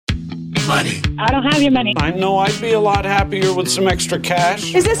money. I don't have your money. I know I'd be a lot happier with some extra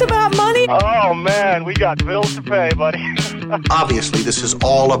cash. Is this about money? Oh, man, we got bills to pay, buddy. Obviously, this is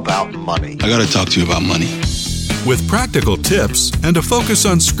all about money. I gotta talk to you about money. With practical tips and a focus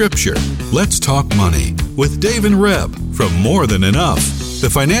on Scripture, let's talk money with Dave and Reb from More Than Enough, the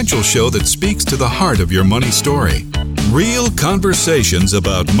financial show that speaks to the heart of your money story. Real conversations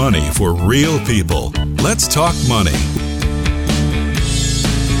about money for real people. Let's talk money.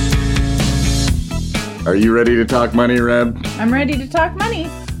 Are you ready to talk money, Reb? I'm ready to talk money.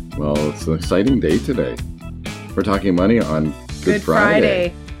 Well, it's an exciting day today. We're talking money on Good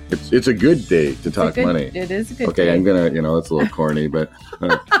Friday. It's a good day to talk money. It is a good day. Okay, I'm going to, it's a little corny, but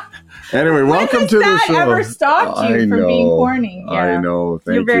anyway, welcome to the show. When has that ever stopped you from being corny? Yeah. I know.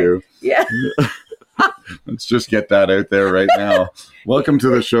 Thank you. Yeah. Let's just get that out there right now. Welcome to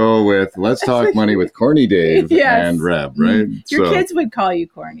the show with Let's Talk Money with Corny Dave and Reb, right? Your kids would call you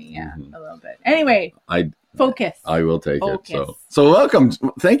corny, a little bit. Anyway, focus. I will take it. So welcome.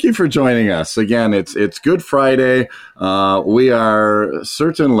 Thank you for joining us. Again, it's Good Friday. We are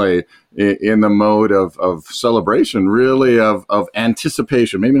certainly in the mode of celebration, really of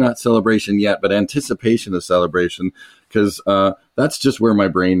anticipation. Maybe not celebration yet, but anticipation of celebration, because that's just where my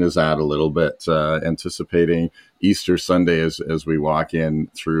brain is at a little bit, anticipating Easter Sunday as we walk in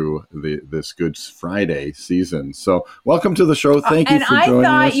through this Good Friday season. So welcome to the show. Thank you for joining us. And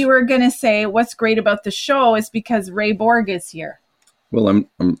I thought you were going to say what's great about the show is because Ray Borg is here. Well,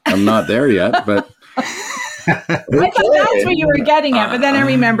 I'm not there yet, but I thought that's what you were getting at, but then I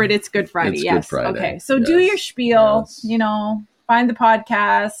remembered it's Good Friday. It's yes. Good Friday. Okay. So do your spiel, find the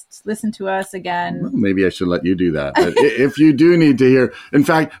podcast, listen to us again. Well, maybe I should let you do that. But if you do need to hear, in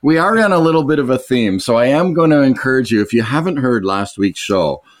fact, we are on a little bit of a theme. So I am going to encourage you, if you haven't heard last week's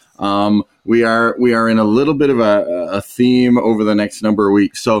show, we are in a little bit of a theme over the next number of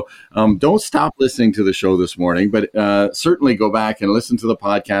weeks. So don't stop listening to the show this morning, but certainly go back and listen to the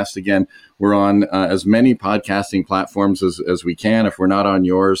podcast again. We're on as many podcasting platforms as we can. If we're not on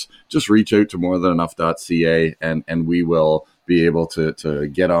yours, just reach out to morethanenough.ca and we will be able to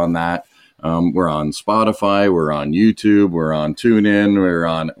get on that. We're on Spotify, we're on YouTube, we're on TuneIn, we're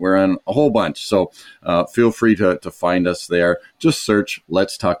on a whole bunch. So feel free to find us there. Just search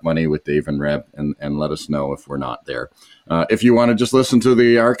Let's Talk Money with Dave and Reb and let us know if we're not there. If you want to just listen to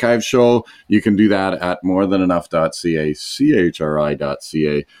the archive show, you can do that at morethanenough.ca,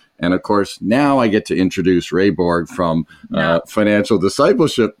 chri.ca. And of course, now I get to introduce Ray Borg from Financial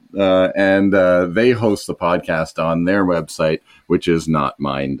Discipleship, and they host the podcast on their website, which is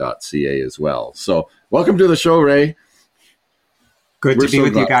notmine.ca as well. So welcome to the show, Ray. Good to be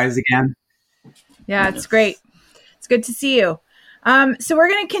with you guys again. Yeah, it's great. It's good to see you. So we're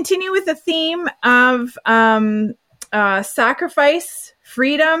going to continue with the theme of sacrifice,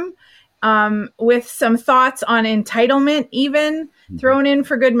 freedom, with some thoughts on entitlement, even thrown in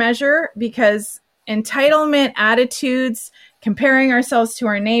for good measure, because entitlement attitudes, comparing ourselves to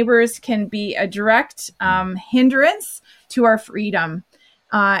our neighbors, can be a direct hindrance to our freedom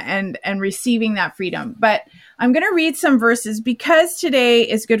and receiving that freedom. But I'm going to read some verses because today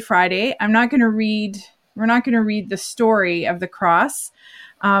is Good Friday. We're not going to read the story of the cross.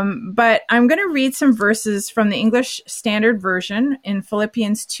 But I'm going to read some verses from the English Standard Version in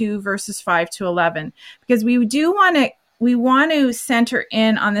Philippians 2, verses 5 to 11, because we want to center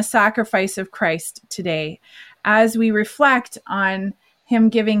in on the sacrifice of Christ today as we reflect on him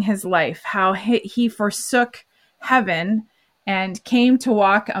giving his life, how he forsook heaven and came to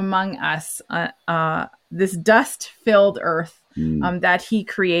walk among us, this dust-filled earth that he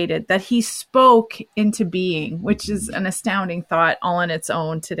created, that he spoke into being, which is an astounding thought all on its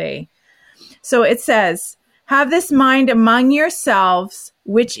own today. So it says, "Have this mind among yourselves,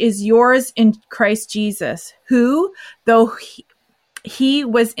 which is yours in Christ Jesus, who, though he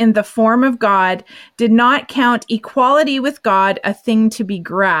was in the form of God, did not count equality with God a thing to be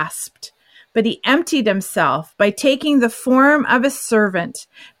grasped, but he emptied himself by taking the form of a servant,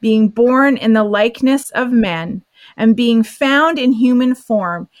 being born in the likeness of men, and being found in human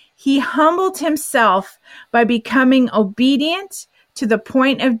form, he humbled himself by becoming obedient to the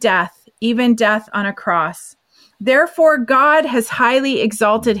point of death, even death on a cross. Therefore, God has highly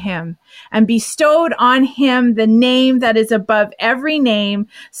exalted him and bestowed on him the name that is above every name,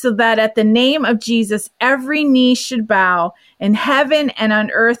 so that at the name of Jesus, every knee should bow in heaven and on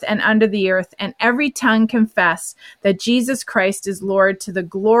earth and under the earth, and every tongue confess that Jesus Christ is Lord, to the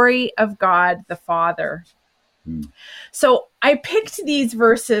glory of God the Father." So I picked these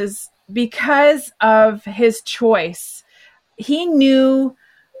verses because of his choice. He knew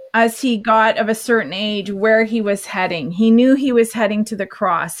as he got of a certain age where he was heading. He knew he was heading to the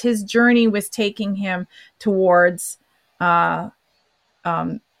cross. His journey was taking him towards the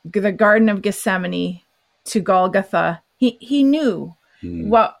Garden of Gethsemane, to Golgotha. He knew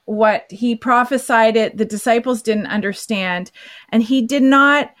what he prophesied it. The disciples didn't understand, and he did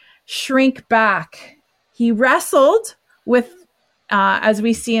not shrink back. He wrestled with, as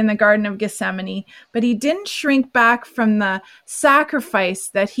we see in the Garden of Gethsemane, but he didn't shrink back from the sacrifice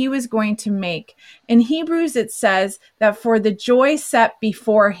that he was going to make. In Hebrews, it says that for the joy set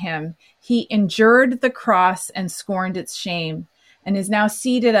before him, he endured the cross and scorned its shame, and is now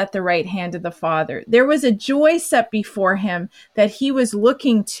seated at the right hand of the Father. There was a joy set before him that he was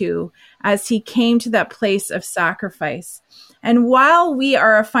looking to as he came to that place of sacrifice. And while we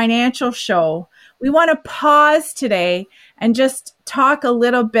are a financial show, we want to pause today and just talk a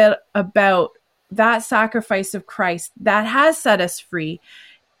little bit about that sacrifice of Christ that has set us free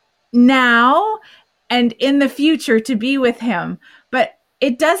now and in the future to be with him. But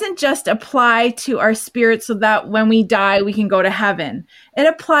it doesn't just apply to our spirit so that when we die, we can go to heaven. It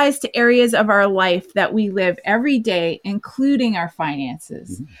applies to areas of our life that we live every day, including our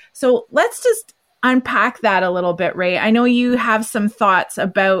finances. Mm-hmm. So let's just unpack that a little bit, Ray. I know you have some thoughts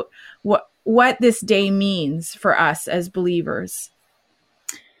about what this day means for us as believers.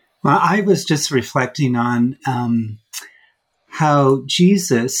 Well, I was just reflecting on how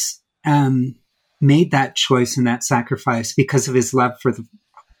Jesus made that choice and that sacrifice because of his love for the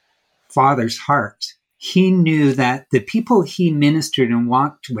Father's heart. He knew that the people he ministered and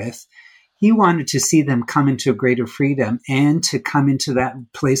walked with, he wanted to see them come into a greater freedom and to come into that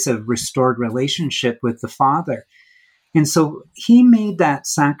place of restored relationship with the Father. And so he made that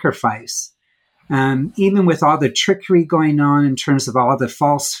sacrifice, even with all the trickery going on in terms of all the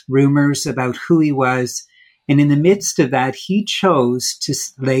false rumors about who he was. And in the midst of that, he chose to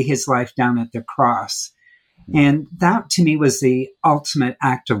lay his life down at the cross. And that to me was the ultimate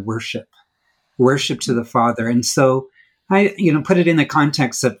act of worship to the Father. And so I, put it in the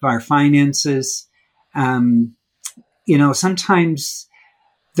context of our finances. Sometimes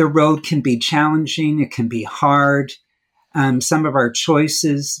the road can be challenging. It can be hard. Some of our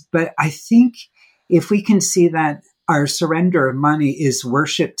choices, but I think if we can see that our surrender of money is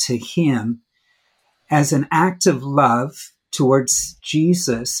worship to him as an act of love towards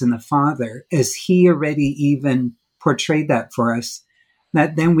Jesus and the Father, as he already even portrayed that for us,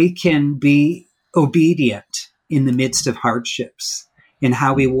 that then we can be obedient in the midst of hardships in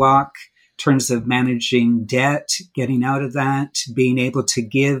how we walk in terms of managing debt, getting out of that, being able to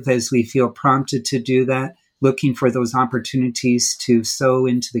give as we feel prompted to do that, looking for those opportunities to sow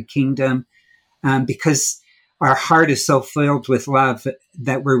into the kingdom, because our heart is so filled with love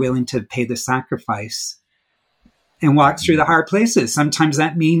that we're willing to pay the sacrifice and walk through the hard places. Sometimes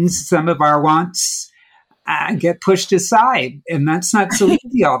that means some of our wants get pushed aside, and that's not so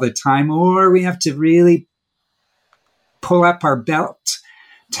easy all the time, or we have to really pull up our belt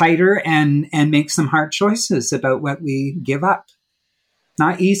tighter and make some hard choices about what we give up.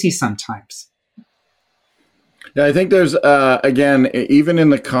 Not easy sometimes. Yeah, I think there's, again, even in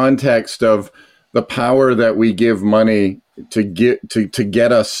the context of the power that we give money to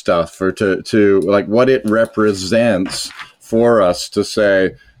get us stuff, or to like what it represents for us, to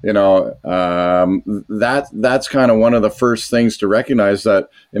say, that's kind of one of the first things to recognize that,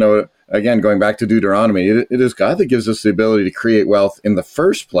 again, going back to Deuteronomy, it is God that gives us the ability to create wealth in the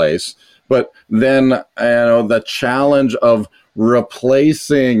first place. But then, the challenge of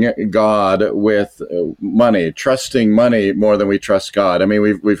replacing God with money, trusting money more than we trust God. I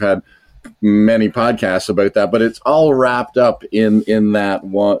mean, we've had many podcasts about that, but it's all wrapped up in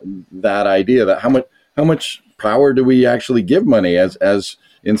that idea that how much power do we actually give money as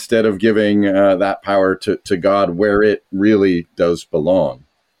instead of giving that power to God where it really does belong.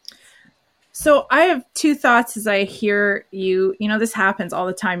 So I have two thoughts as I hear you. This happens all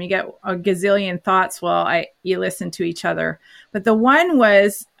the time. You get a gazillion thoughts while you listen to each other. But the one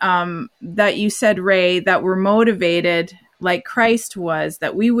was that you said, Ray, that we're motivated like Christ was,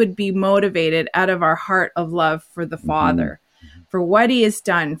 that we would be motivated out of our heart of love for the Father, for what he has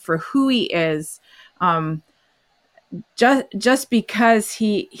done, for who he is. Just because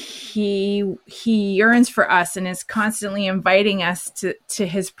he yearns for us and is constantly inviting us to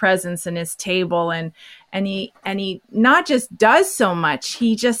his presence and his table, and he not just does so much,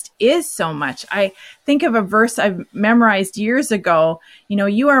 he just is so much. I think of a verse I've memorized years ago.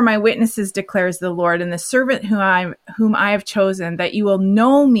 You are my witnesses, declares the Lord, and the servant whom I have chosen, that you will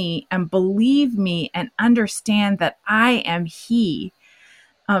know me and believe me and understand that I am he.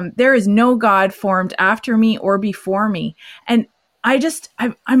 There is no God formed after me or before me. And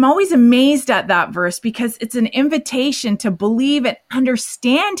I'm always amazed at that verse because it's an invitation to believe and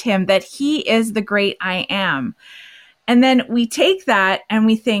understand him, that he is the great I am. And then we take that and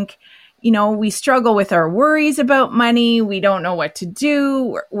we think, we struggle with our worries about money. We don't know what to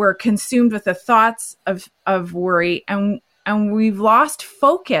do. We're consumed with the thoughts of worry, and we've lost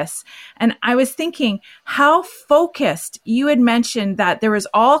focus. And I was thinking how focused. You had mentioned that there was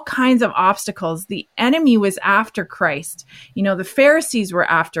all kinds of obstacles. The enemy was after Christ. The Pharisees were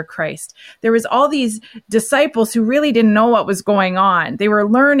after Christ. There was all these disciples who really didn't know what was going on. They were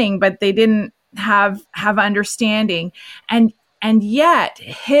learning, but they didn't have understanding. And yet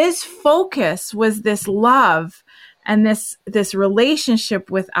his focus was this love and this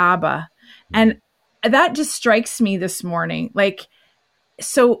relationship with Abba. And that just strikes me this morning.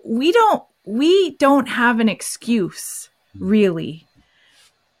 So we don't have an excuse, really.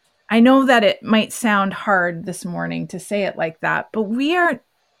 I know that it might sound hard this morning to say it like that, but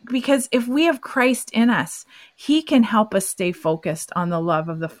because if we have Christ in us, he can help us stay focused on the love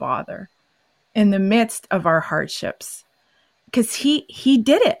of the Father in the midst of our hardships. Because he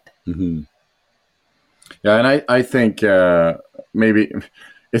did it. Mm-hmm. Yeah, and I think maybe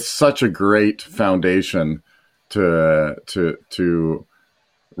it's such a great foundation to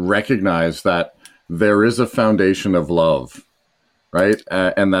recognize that there is a foundation of love, right?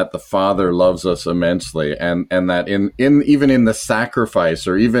 And that the Father loves us immensely, and that in even in the sacrifice,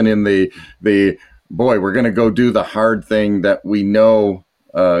 or even in the boy, we're going to go do the hard thing that we know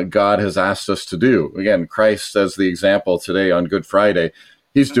God has asked us to do. Again, Christ as the example today on Good Friday,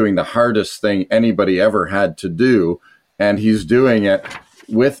 he's doing the hardest thing anybody ever had to do. And he's doing it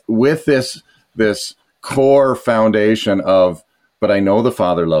with this core foundation of, but I know the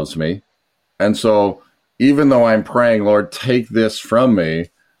Father loves me. And so even though I'm praying, Lord, take this from me,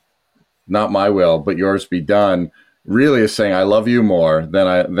 not my will, but yours be done, really is saying, I love you more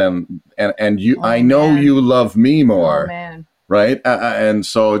and you, I know you love me more. Oh, man. Right. And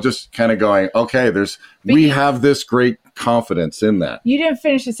so just kind of going, okay, we have this great confidence in that. You didn't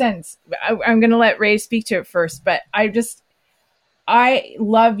finish the sentence. I'm going to let Ray speak to it first, but I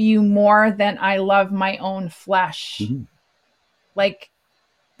love you more than I love my own flesh. Mm-hmm.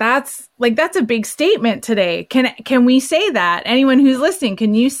 That's a big statement today. Can we say that? Anyone who's listening,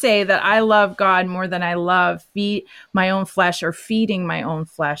 can you say that I love God more than I love my own flesh, or feeding my own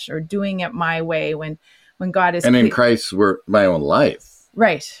flesh, or doing it my way when God is... And in Christ, we're my own life.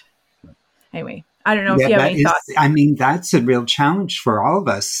 Right. Anyway, I don't know if you have any thoughts. I mean, that's a real challenge for all of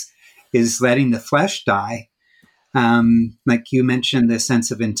us, is letting the flesh die. Like you mentioned, the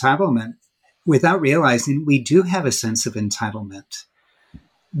sense of entitlement. Without realizing, we do have a sense of entitlement.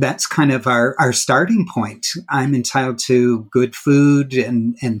 That's kind of our starting point. I'm entitled to good food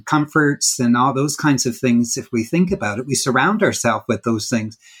and comforts and all those kinds of things. If we think about it, we surround ourselves with those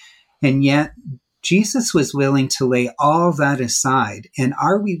things. And yet Jesus was willing to lay all that aside. And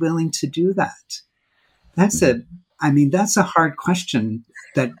are we willing to do that? That's a hard question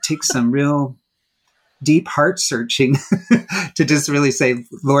that takes some real deep heart searching to just really say,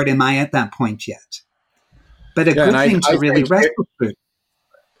 Lord, am I at that point yet? But a good thing to really wrestle through.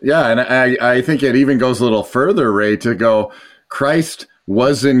 Yeah, and I think it even goes a little further, Ray, to go, Christ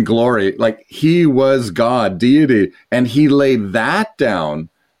was in glory, like he was God, deity, and he laid that down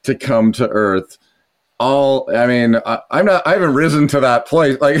to come to earth. I haven't risen to that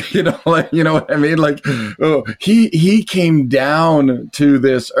place, you know what I mean? He came down to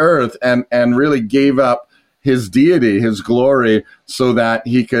this earth and really gave up his deity, his glory, so that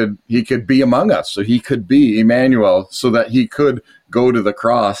he could be among us, so he could be Emmanuel, so that he could go to the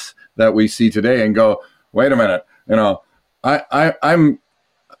cross that we see today and go, wait a minute,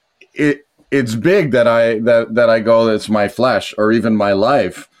 it's big that I go, it's my flesh or even my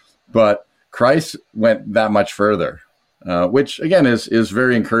life, but Christ went that much further, which again is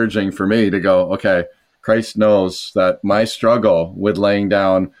very encouraging for me to go, okay, Christ knows that my struggle with laying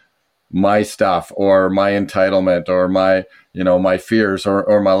down my stuff or my entitlement or my fears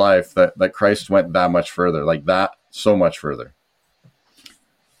or my life, that Christ went that much further, like that, so much further.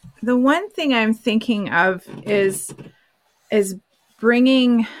 The one thing I'm thinking of is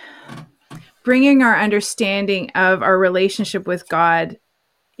bringing our understanding of our relationship with God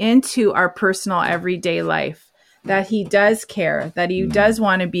into our personal everyday life, that he does care, that he does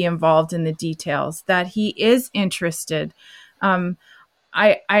want to be involved in the details, that he is interested. I'm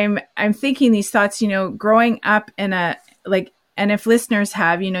thinking these thoughts, growing up and if listeners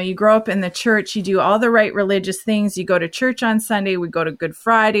have, you grow up in the church, you do all the right religious things. You go to church on Sunday, we go to Good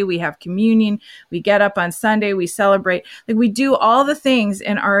Friday, we have communion, we get up on Sunday, we celebrate. We do all the things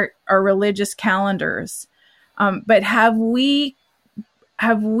in our religious calendars. But have we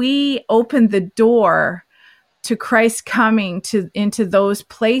have we opened the door to Christ coming into those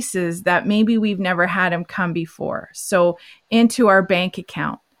places that maybe we've never had him come before? So into our bank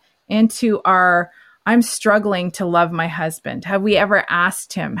account, into our, I'm struggling to love my husband. Have we ever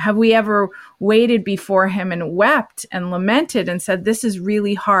asked him? Have we ever waited before him and wept and lamented and said, this is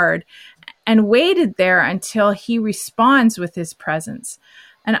really hard, and waited there until he responds with his presence?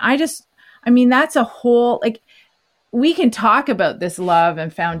 And that's a whole, like, we can talk about this love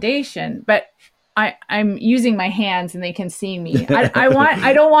and foundation, but I'm using my hands and they can see me.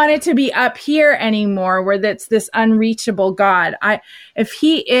 I don't want it to be up here anymore where that's this unreachable God. If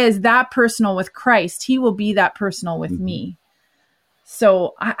he is that personal with Christ, he will be that personal with me.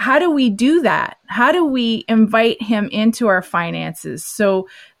 So how do we do that? How do we invite him into our finances so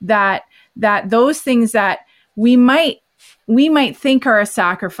that those things that we might think are a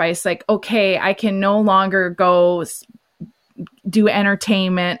sacrifice, like, okay, I can no longer go do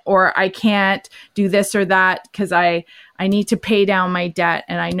entertainment, or I can't do this or that because I need to pay down my debt,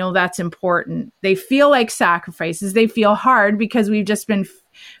 and I know that's important. They feel like sacrifices. They feel hard because we've just been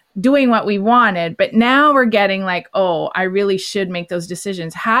doing what we wanted, but now we're getting like, oh, I really should make those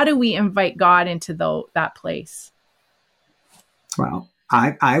decisions. How do we invite God into that place? Well,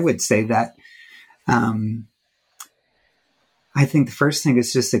 I would say that I think the first thing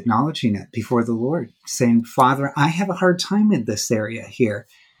is just acknowledging it before the Lord, saying, Father, I have a hard time in this area here.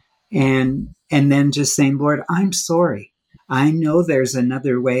 And then just saying, Lord, I'm sorry. I know there's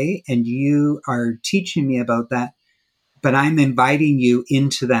another way and you are teaching me about that, but I'm inviting you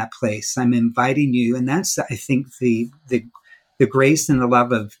into that place. I'm inviting you. And that's, I think, the grace and the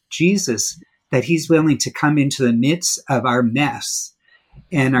love of Jesus, that he's willing to come into the midst of our mess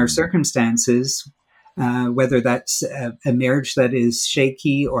and our circumstances, whether that's a marriage that is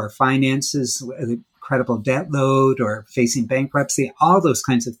shaky, or finances, an incredible debt load, or facing bankruptcy, all those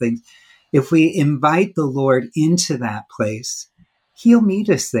kinds of things. If we invite the Lord into that place, he'll meet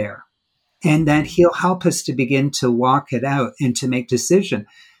us there, and that he'll help us to begin to walk it out and to make decision.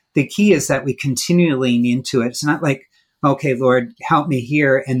 The key is that we continually lean into it. It's not like, okay, Lord, help me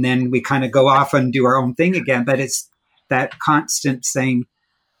here, and then we kind of go off and do our own thing again. But it's that constant saying,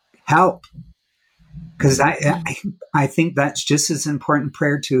 help. Because I think that's just as important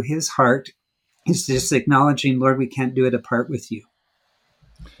prayer to his heart, is just acknowledging, Lord, we can't do it apart with you.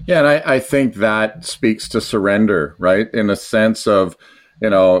 Yeah, and I think that speaks to surrender, right? In a sense of,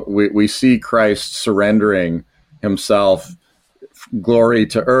 we see Christ surrendering himself, glory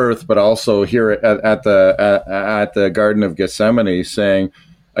to earth, but also here at the Garden of Gethsemane saying,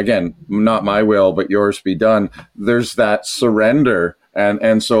 again, not my will, but yours be done. There's that surrender.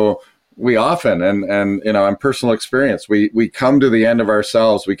 And so we often, and in personal experience, we come to the end of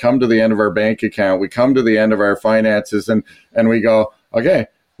ourselves, we come to the end of our bank account, we come to the end of our finances, and we go, okay,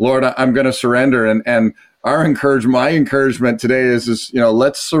 Lord, I'm going to surrender. And my encouragement today is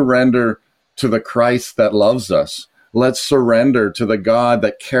let's surrender to the Christ that loves us. Let's surrender to the God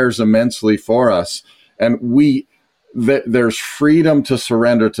that cares immensely for us. And there's freedom to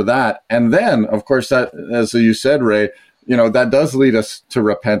surrender to that. And then, of course, that, as you said, Ray, that does lead us to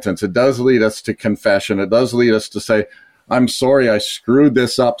repentance. It does lead us to confession. It does lead us to say, I'm sorry, I screwed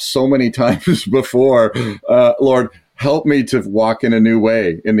this up so many times before. Lord, help me to walk in a new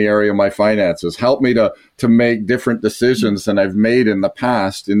way in the area of my finances. Help me to make different decisions than I've made in the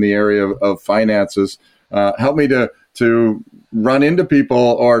past in the area of finances. Help me to run into people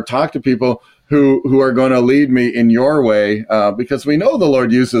or talk to people who are going to lead me in your way, because we know the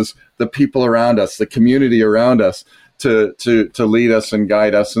Lord uses the people around us, the community around us, to lead us and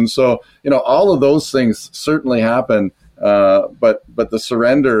guide us. And so, all of those things certainly happen. But the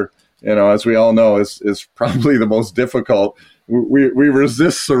surrender, as we all know, is probably the most difficult. We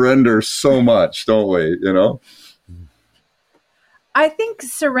resist surrender so much, don't we? I think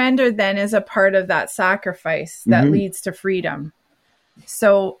surrender then is a part of that sacrifice that leads to freedom.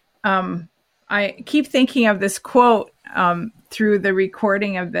 So I keep thinking of this quote through the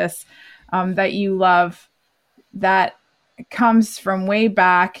recording of this that you love, that comes from way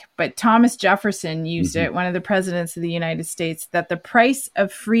back, but Thomas Jefferson used it, one of the presidents of the United States, that the price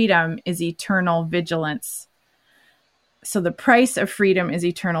of freedom is eternal vigilance. So the price of freedom is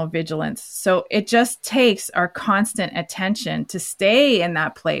eternal vigilance. So it just takes our constant attention to stay in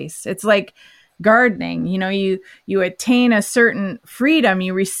that place. It's like gardening. You attain a certain freedom,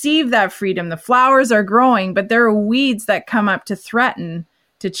 you receive that freedom. The flowers are growing, but there are weeds that come up to threaten,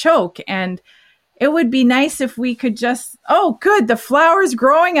 to choke. And it would be nice if we could just, oh, good, the flower's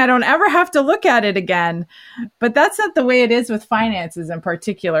growing. I don't ever have to look at it again. But that's not the way it is with finances in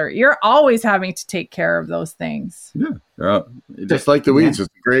particular. You're always having to take care of those things. Yeah. Just like the weeds. It's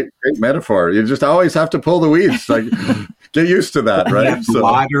a great metaphor. You just always have to pull the weeds. Like, get used to that, right? You have to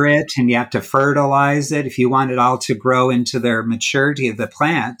water it and you have to fertilize it. If you want it all to grow into their maturity of the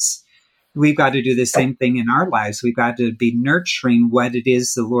plants, we've got to do the same thing in our lives. We've got to be nurturing what it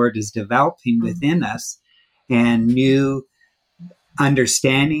is the Lord is developing within us, and new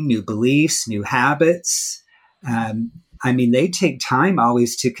understanding, new beliefs, new habits. They take time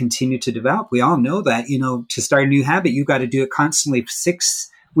always to continue to develop. We all know that, to start a new habit, you've got to do it constantly 6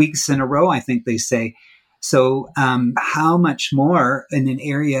 weeks in a row, I think they say. So how much more in an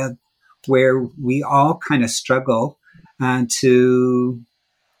area where we all kind of struggle to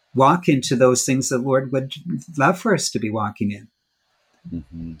walk into those things that the Lord would love for us to be walking in.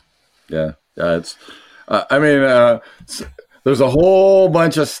 Mm-hmm. Yeah. It's, there's a whole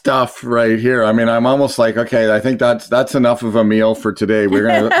bunch of stuff right here. I mean, I'm almost like, okay, I think that's enough of a meal for today. We're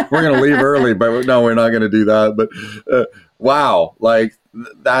gonna leave early, but no, we're not gonna do that. But wow, like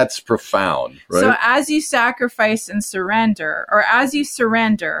that's profound, right? So as you sacrifice and surrender, or as you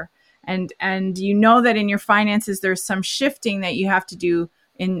surrender, and you know that in your finances there's some shifting that you have to do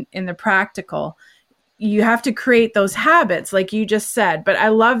in the practical, you have to create those habits like you just said. But I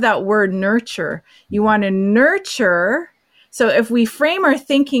love that word nurture. You want to nurture. So if we frame our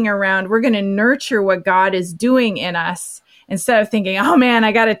thinking around, we're going to nurture what God is doing in us, instead of thinking, oh man,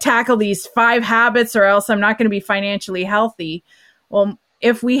 I got to tackle these 5 habits or else I'm not going to be financially healthy. Well,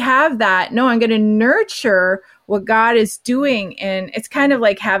 if we have that, no, I'm going to nurture what God is doing. And it's kind of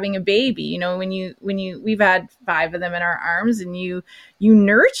like having a baby, we've had 5 of them in our arms, and you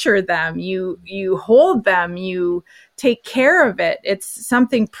nurture them, you hold them, you take care of it. It's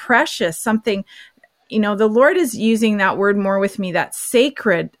something precious, something, the Lord is using that word more with me, that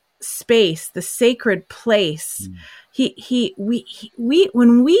sacred space, the sacred place.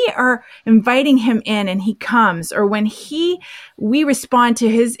 When we are inviting him in and he comes, or when we respond to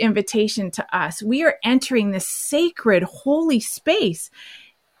his invitation to us, we are entering this sacred, holy space.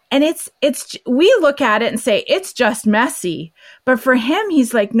 And we look at it and say, it's just messy. But for him,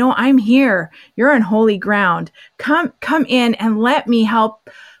 he's like, no, I'm here. You're on holy ground. Come in and let me help.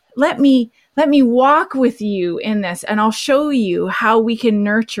 Let me walk with you in this, and I'll show you how we can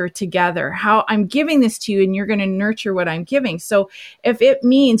nurture together, how I'm giving this to you and you're going to nurture what I'm giving. So if it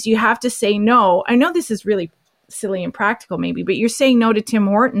means you have to say no, I know this is really silly and practical maybe, but you're saying no to Tim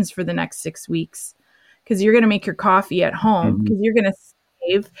Hortons for the next 6 weeks because you're going to make your coffee at home, because you're going to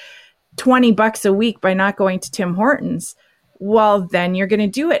save $20 a week by not going to Tim Hortons. Well, then you're going to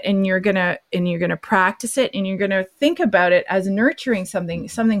do it, and you're going to practice it, and you're going to think about it as nurturing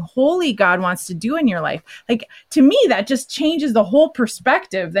something holy God wants to do in your life. Like, to me, that just changes the whole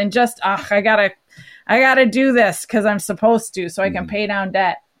perspective than just, I gotta do this because I'm supposed to, so I can pay down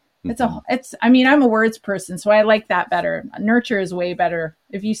debt. I'm a words person, so I like that better. Nurture is way better.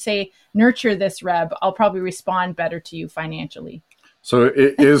 If you say nurture this, Reb, I'll probably respond better to you financially. So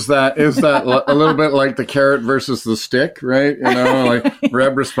is that a little bit like the carrot versus the stick, right? Like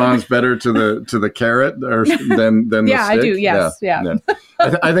Reb responds better to the carrot than the stick. I do. Yes. Yeah.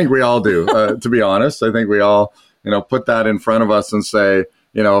 I think we all do. To be honest, I think we all put that in front of us and say,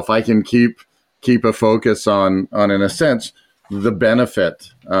 if I can keep a focus on in a sense the benefit,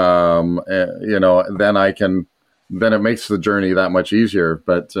 then it makes the journey that much easier.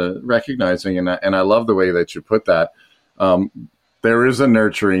 But recognizing, and I love the way that you put that. There is a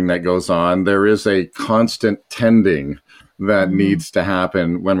nurturing that goes on. There is a constant tending that needs to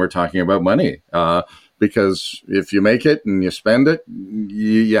happen when we're talking about money. Because if you make it and you spend it,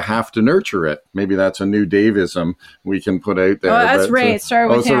 you have to nurture it. Maybe that's a new Daveism we can put out there. Oh, that's Ray. Start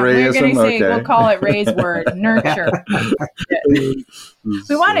with him. We're going to say, we'll call it Ray's word, nurture. We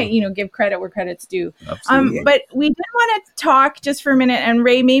want to, give credit where credit's due. But we did want to talk just for a minute, and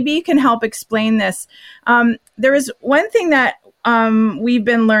Ray, maybe you can help explain this. There is one thing that we've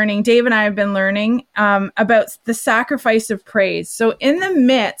been learning, Dave and I have been learning about the sacrifice of praise. So in the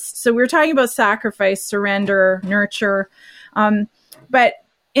midst, so we're talking about sacrifice, surrender, nurture, but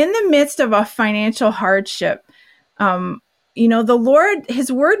in the midst of a financial hardship, the Lord,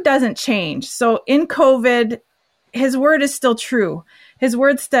 his word doesn't change. So in COVID, his word is still true. His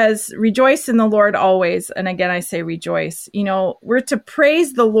word says, rejoice in the Lord always. And again, I say rejoice. We're to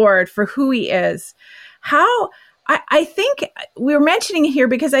praise the Lord for who he is. I think we're mentioning it here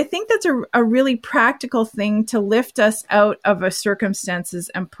because I think that's a really practical thing to lift us out of our circumstances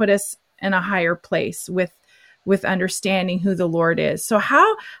and put us in a higher place with with understanding who the Lord is. So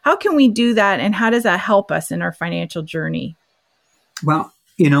how can we do that, and how does that help us in our financial journey? Well,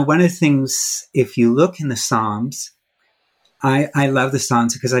 one of the things, if you look in the Psalms, I love the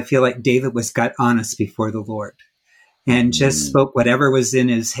Psalms because I feel like David was gut honest before the Lord and just spoke whatever was in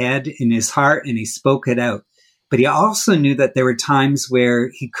his head, in his heart, and he spoke it out. But he also knew that there were times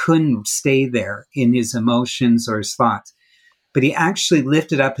where he couldn't stay there in his emotions or his thoughts. But he actually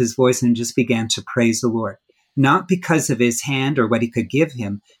lifted up his voice and just began to praise the Lord, not because of his hand or what he could give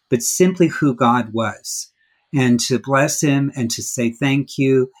him, but simply who God was, and to bless him and to say thank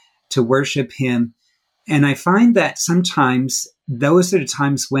you, to worship him. And I find that sometimes those are the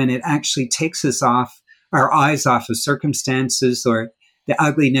times when it actually takes us our eyes off of circumstances or the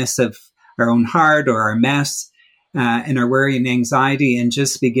ugliness of our own heart or our mess and our worry and anxiety, and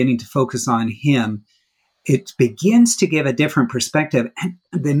just beginning to focus on him. It begins to give a different perspective. And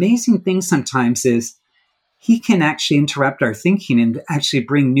the amazing thing sometimes is he can actually interrupt our thinking and actually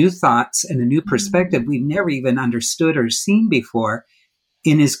bring new thoughts and a new perspective we've never even understood or seen before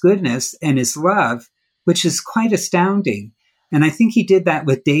in his goodness and his love, which is quite astounding. And I think he did that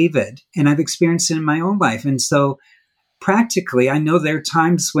with David, and I've experienced it in my own life. And so practically, I know there are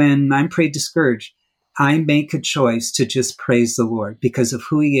times when I'm pretty discouraged. I make a choice to just praise the Lord because of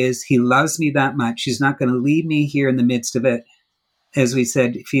who he is. He loves me that much. He's not going to leave me here in the midst of it. As we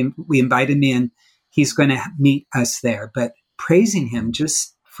said, if we invite him in, he's going to meet us there. But praising him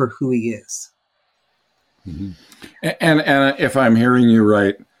just for who he is. Mm-hmm. And if I'm hearing you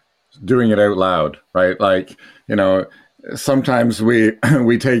right, doing it out loud, right? Like, sometimes we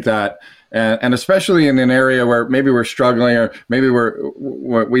take that, and especially in an area where maybe we're struggling, or maybe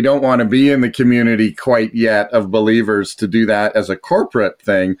we don't want to be in the community quite yet of believers, to do that as a corporate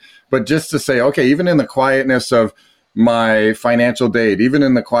thing, but just to say, okay, even in the quietness of my financial date, even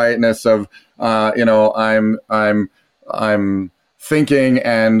in the quietness of, I'm thinking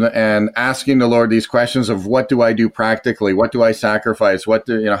and asking the Lord these questions of what do I do practically? What do I sacrifice? How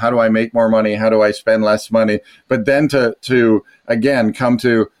do I make more money? How do I spend less money? But then to again, come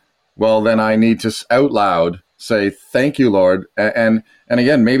to, well, then I need to out loud say, thank you, Lord. And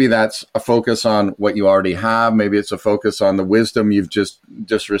again, maybe that's a focus on what you already have. Maybe it's a focus on the wisdom you've just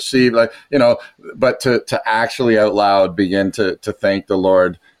received, but to actually out loud begin to thank the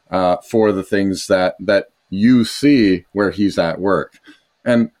Lord for the things that you see where he's at work.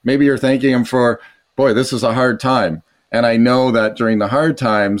 And maybe you're thanking him for, boy, this is a hard time. And I know that during the hard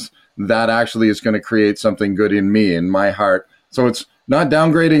times, that actually is going to create something good in me, in my heart. So it's not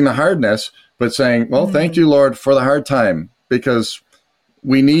downgrading the hardness, but saying, well, thank you, Lord, for the hard time, because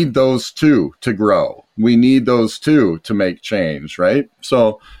we need those two to grow. We need those two to make change, right?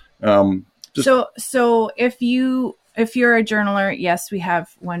 So, so if you're a journaler, yes, we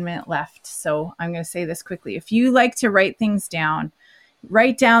have 1 minute left. So I'm going to say this quickly. If you like to write things down,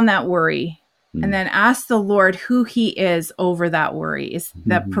 write down that worry and then ask the Lord who he is over that worry. Is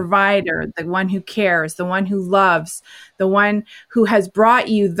the provider, the one who cares, the one who loves, the one who has brought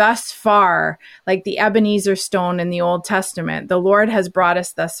you thus far, like the Ebenezer stone in the Old Testament. The Lord has brought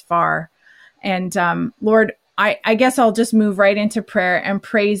us thus far. And Lord, I guess I'll just move right into prayer and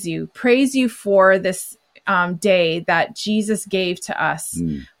praise you for this day that Jesus gave to us,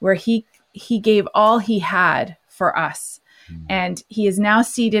 where he gave all he had for us. And he is now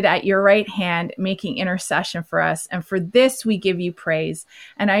seated at your right hand, making intercession for us. And for this, we give you praise.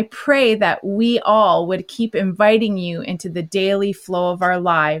 And I pray that we all would keep inviting you into the daily flow of our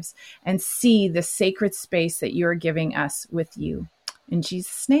lives and see the sacred space that you're giving us with you. In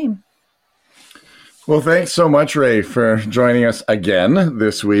Jesus' name. Well, thanks so much, Ray, for joining us again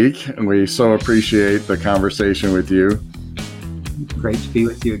this week. And we so appreciate the conversation with you. Great to be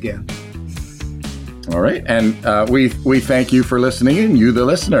with you again. All right. And we thank you for listening in, you the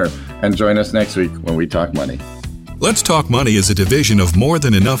listener. And join us next week when we talk money. Let's Talk Money is a division of More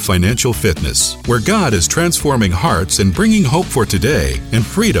Than Enough Financial Fitness, where God is transforming hearts and bringing hope for today and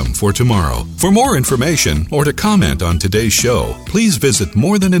freedom for tomorrow. For more information or to comment on today's show, please visit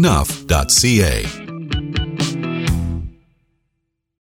morethanenough.ca.